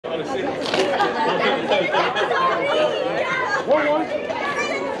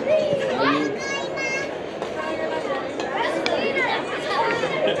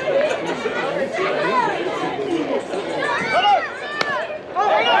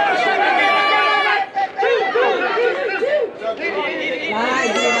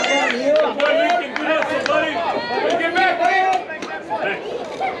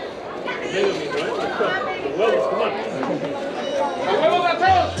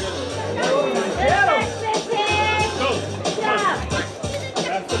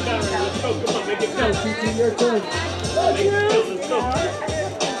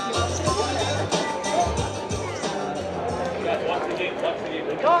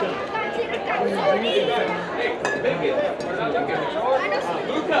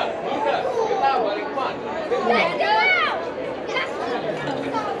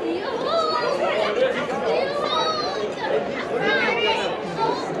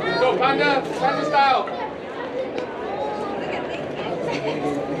Go, Panda style.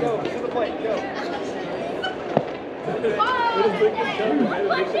 Go, to the plate, go.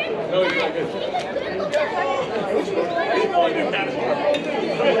 No, you're not good.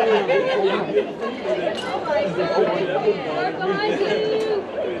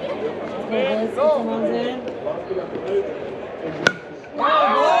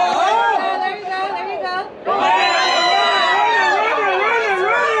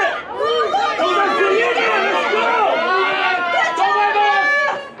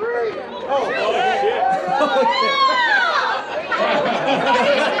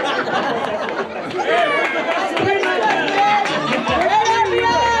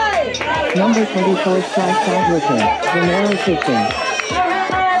 Number 24 side looking, Romero pitching.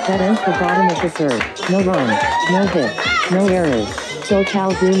 That ends the bottom of the third. No runs, no hits, no errors.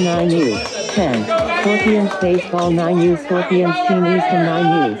 SoCal Boom 9U, 10. Scorpions Baseball 9U Scorpions Team Easton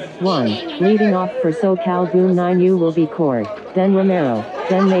 9U, 1. Leading off for SoCal Boom 9U will be Cord, then Romero,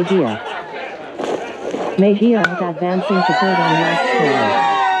 then Mejia. Mejia out advancing to third on last play.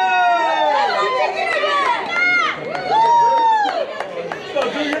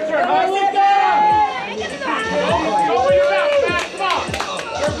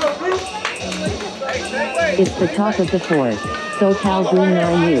 It's the top of the fourth. SoCal Boom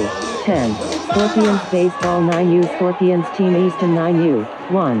 9U, 10. Scorpions Baseball 9U Scorpions Team Easton 9U,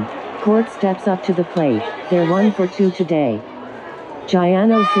 1. Court steps up to the plate. They're 1 for 2 today.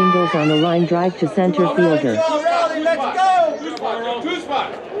 Giano singles on a line drive to center fielder. Let's go! Two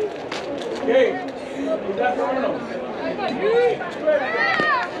spot. Okay. That's Romero.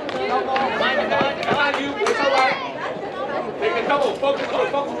 Come on, you. It's all right. Take a double. Focus real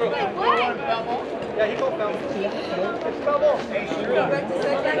quick. Yeah, he goes down. It's double.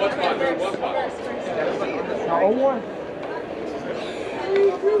 One spot, dude. One spot.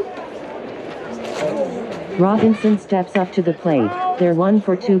 Robinson steps up to the plate. They're 1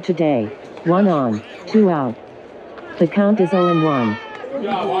 for 2 today. 1 on, 2 out. The count is 0-1. Good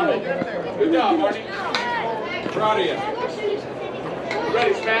job, Marty. Good job, Marty. Proud of you.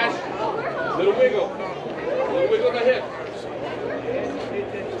 Ready, smash. Little wiggle. Little wiggle in the hip.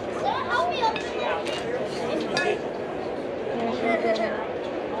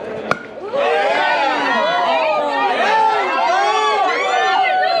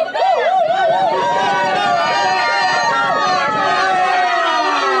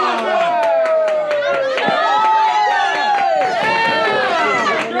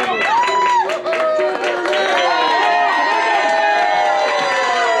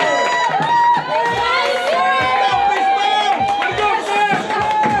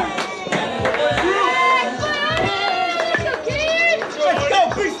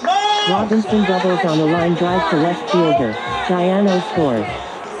 Robinson doubles on a line drive to left fielder. Giano scores.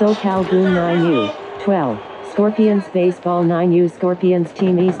 SoCal Boom 9U, 12. Scorpions Baseball 9U Scorpions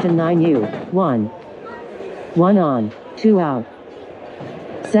Team Easton 9U, 1. 1 on, 2 out.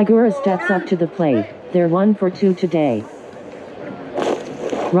 Segura steps up to the plate. They're 1 for 2 today.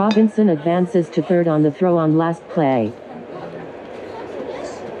 Robinson advances to third on the throw on last play.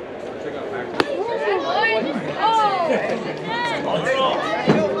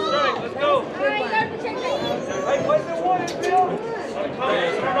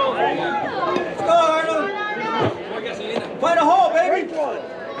 Find a hole, baby!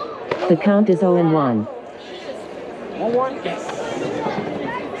 The count is 0-1. 1-1? Yes.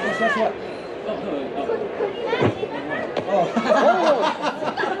 That's what? Oh.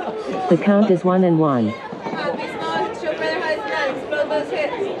 The count is 1-1.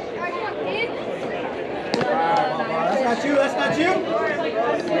 That's not you, that's not you?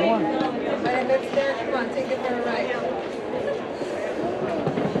 Come on, take it for a ride.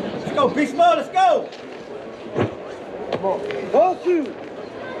 go, be small, let's go. Ball 2.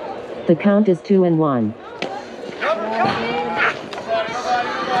 The count is 2-1.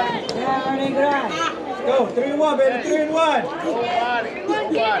 Let's go, 3-1, baby, 3-1.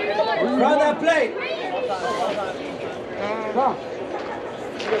 Run that plate.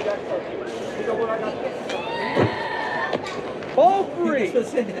 Ball 3.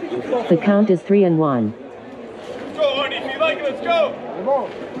 The count is 3-1. Let's go, Arnie. If you like it, let's go. Come on.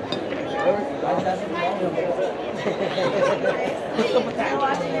 4.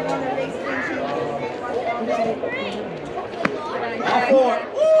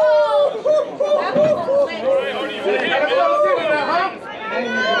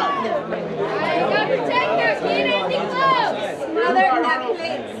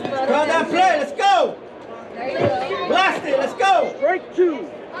 Run that play, let's go! Blast it, let's go! Break 2!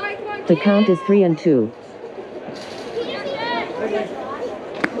 The count is 3-2.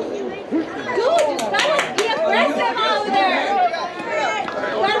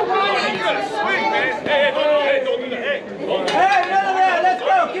 Hey, none of that, let's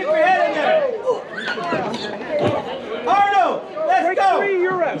go! Keep your head in there! Arnold, let's go!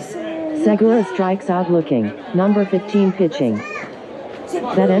 Segura strikes out looking. Number 15 pitching.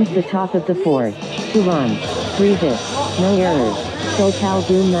 That ends the top of the fourth. 2 runs, 3 hits, no errors. Total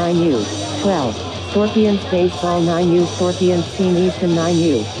Boom 9U, 12. Scorpions Baseball 9U. Scorpions Team Easton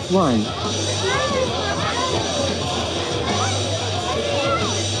 9U, 1.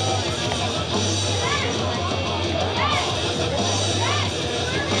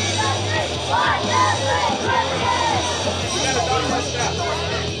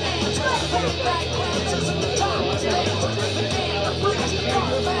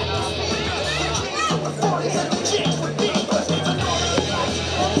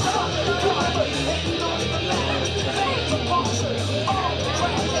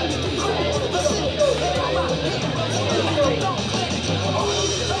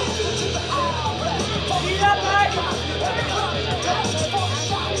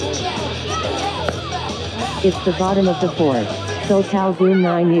 It's the bottom of the fourth. Total Boom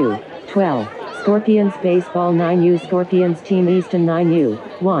 9U, 12. Scorpions Baseball 9U. Scorpions Team Easton 9U,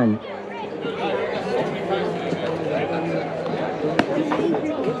 1.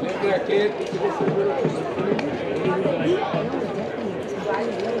 Right here.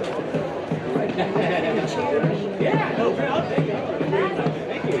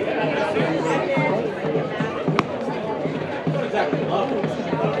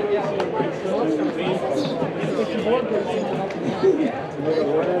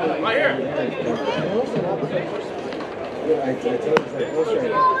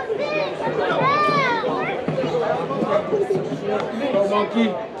 Go, monkey.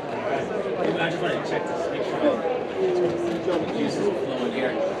 I just wanted to check this. Make sure juices are flowing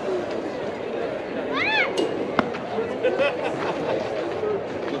here.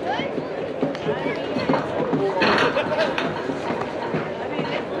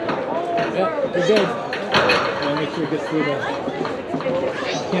 Yeah, we're good. Make sure it gets through the...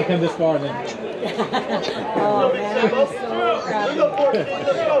 Can't come this far then. Oh man, I'm so proud. Go,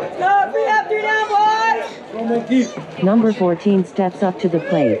 free up, 3 down, boys! Go, monkey. Number 14 steps up to the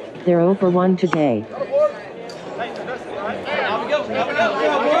plate. They're 0 for 1 today.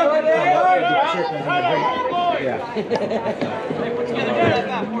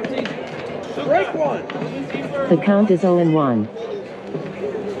 Break 1. The count is 0-1.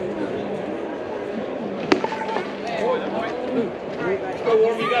 Go,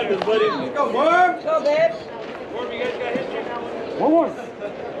 Worm, you got this, buddy. Let's go, Worm. Go, babe. Worm, you guys got history now. 1-1.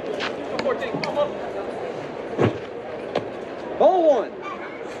 Go, 14. Come up. Ball 1.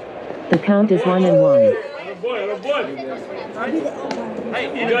 The count is 1-1. Boy, boy. Hey,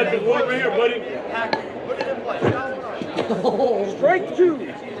 you got this one right here, buddy. Put it in play. Strike 2.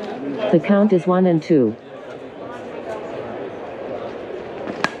 The count is 1-2.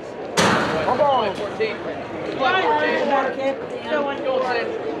 Come on. 14.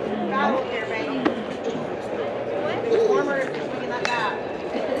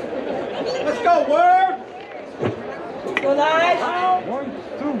 Let's go, Worm. Go, guys.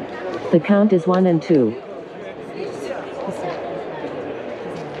 1-2. The count is 1-2.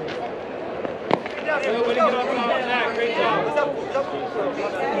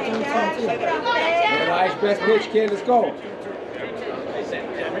 Nice, best pitch, kid. Let's go.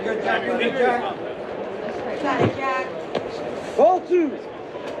 Ball 2.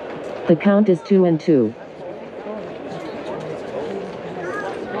 The count is 2-2.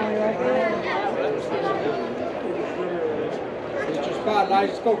 Hit your spot, Lige.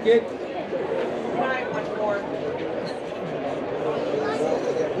 Let's go, kid.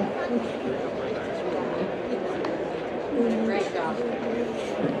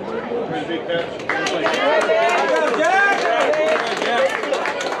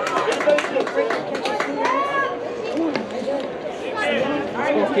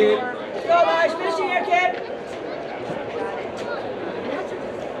 Kid. Let's go, guys. Finishing here, kid.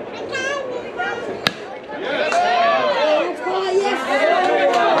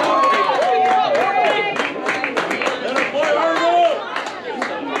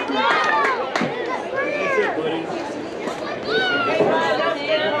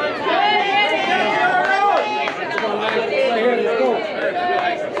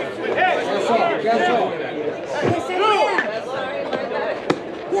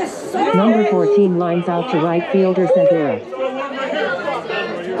 Number 14 lines out to right fielder Segura.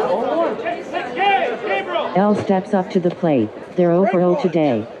 L steps up to the plate. They're 0 for 0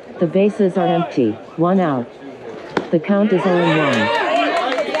 today. The bases are empty. 1 out. The count is 0-1.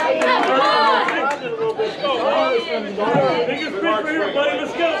 Biggest pitch right here, buddy.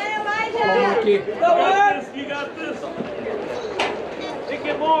 Let's go. Go on. You got this. Take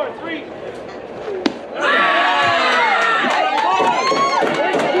it more. 3.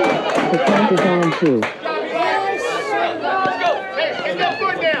 The count is 0-2. Let's go. Hey, get that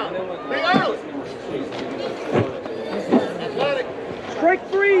foot down. Big early. Strike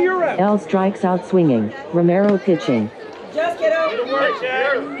 3, you're out. L strikes out swinging. Romero pitching. Just get out. Good work,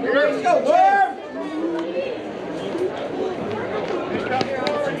 Chad. Let's go, Worm.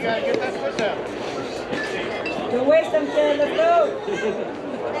 You gotta get that foot down. Don't waste them, kid. Let's go.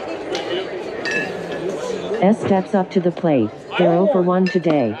 S steps up to the plate. They're 0 for 1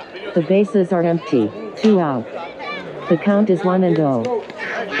 today. The bases are empty. 2 out. The count is 1-0.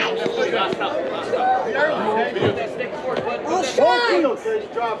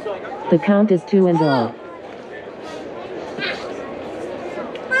 The count is 2-0.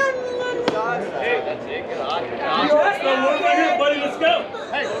 Let's go, Warren, right here, buddy. Let's go.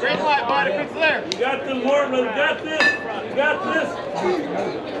 Hey, green light, bud, if it's there. You got this, Warren. You got this. You got this.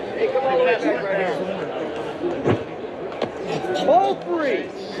 Hey, come on, that foot down. Ball 3.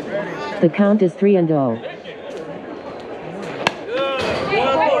 The count is 3-0. Good.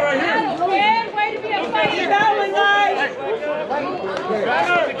 One more right here. Way to be a fighter. Battling, guys. Back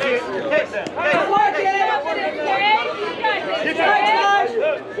up the kid. Take that. Good work, kid. Get Strike, guys.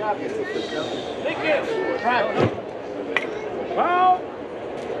 Foul.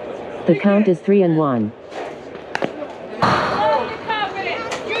 The count is 3-1.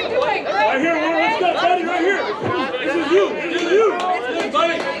 Right here, Warren. Let's go, buddy. Right here. This is you. This is you. This is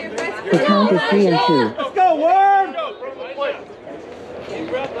buddy. The count is 3-2. Let's go, Worm. Doing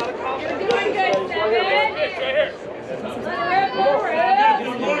good,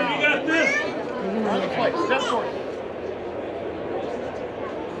 Seven. Warren, you got this. Step forward.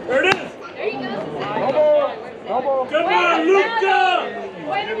 There it is. There you go. No more. Come on, Luca.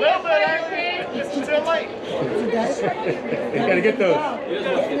 Way to A be a little bit, fighter, eh? kid. It's still late. You gotta get those.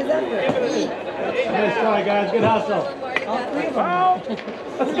 Nice try, guys. Good hustle. Foul.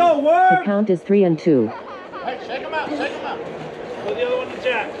 Let's go, The Worm. count is 3-2. Hey, shake him out, shake him out. Put the other one to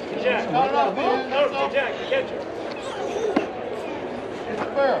Jack. Jack. Cut it off, man. No, Jack, the catcher.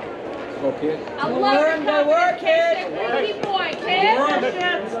 Fair. Go, kid. I love your Good work, kid. Keep going, kid.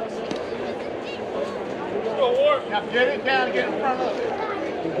 Go, Warren. Now get it down and get in front of it.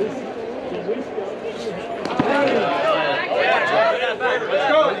 Let's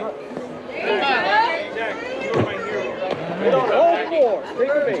go. Jack, you're my hero. All 4.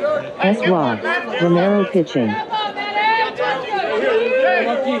 Take the base. S walks. Romero pitching. Come on, man. Here,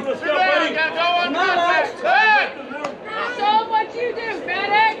 Warren, let's go, buddy. Gotta go on Come on, that. Hey! Show them what you do,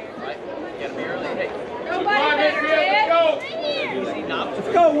 medic. Nobody better, kid. Let's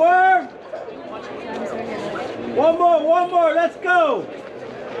go, Worm. One more. Let's go.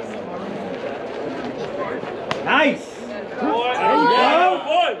 Nice. Boy, There you go.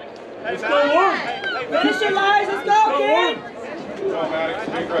 boy. Let's go, Warren. Finish your lines. Let's go, kid.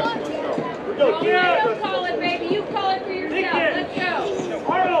 Go, Yeah, don't call it, baby. You call it for yourself. Let's go.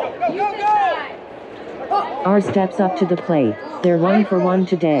 Arnold. You decide. R steps up to the plate. They're 1 for 1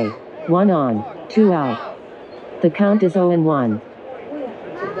 today. 1 on, 2 out. The count is 0-1.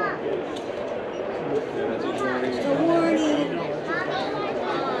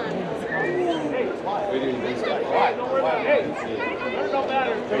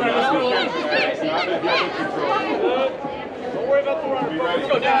 Don't worry about the runner. Let's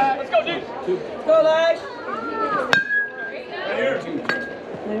go, Duke. Let's go, Duke. Go, guys. Right here.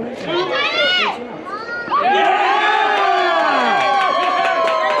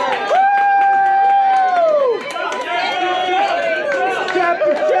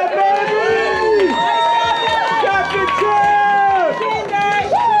 Championship, baby! Championship! Team,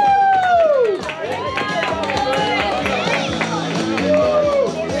 guys.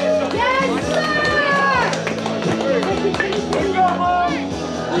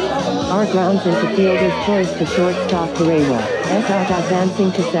 Our grounds into fielder's choice to shortstop Pereira. S out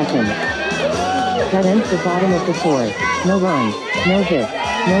advancing to second. That ends the bottom of the fourth. No runs, no hits,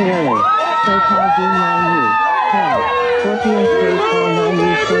 no errors. SoCal Boom 9U. 10. Scorpions baseball 9U.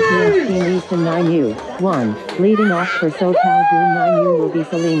 Scorpions team Easton 9U. 1. Leading off for SoCal Boom 9U will be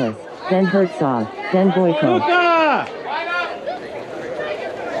Salinas, then Herzog, then Boyko. Luca!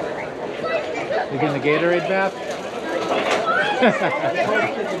 You getting the Gatorade bath?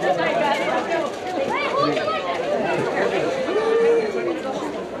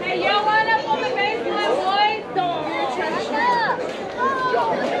 Hey, y'all line up on the baseline, boys.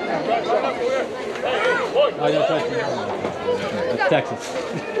 Oh, no touching. That's Texas.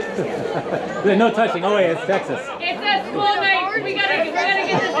 No touching. Oh, wait, it's Texas. It's a school night. We gotta get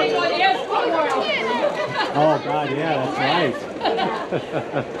this thing on. Yes, tomorrow. Oh, God, yeah, that's right.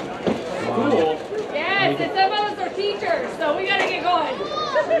 Cool. Yes, and some of us are teachers, so we gotta get going.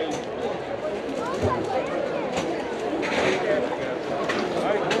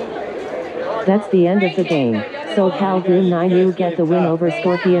 That's the end of the game. SoCal Boom 9U get the win over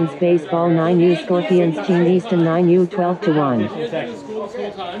Scorpions baseball 9U. Scorpions team Easton 9U 12-1.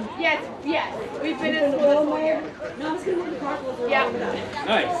 Yes, yes. We've been in school this whole year. Yeah.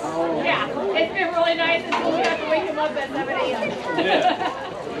 Nice. Yeah. It's been really nice until we have to wake him up at 7 a.m. Yeah.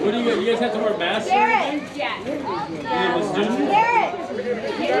 What do you guys have to wear masks? Yes. The students?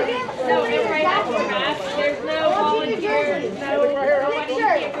 No, everybody has to wear masks. There's no volunteers, nobody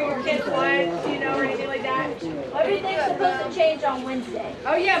can't bring your kids lunch, you know, or anything like that. Everything's supposed to change on Wednesday.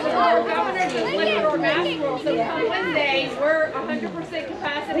 Oh yeah, but our governor just lifted our mask rule, so come Wednesday, we're 100%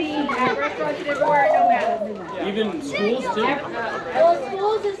 capacity at restaurants and everywhere, no masks. Even schools too? Well,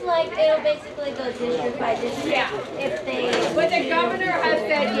 schools is like, it'll basically go district by district. Yeah. If they... But the governor has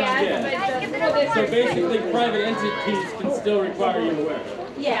said yes, but the school So district... basically private entities can still require you to wear it.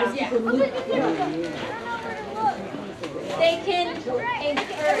 Yeah. Yeah. They can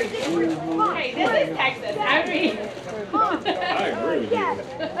encourage. Hey, this is Texas, I mean... I agree with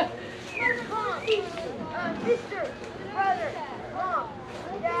you.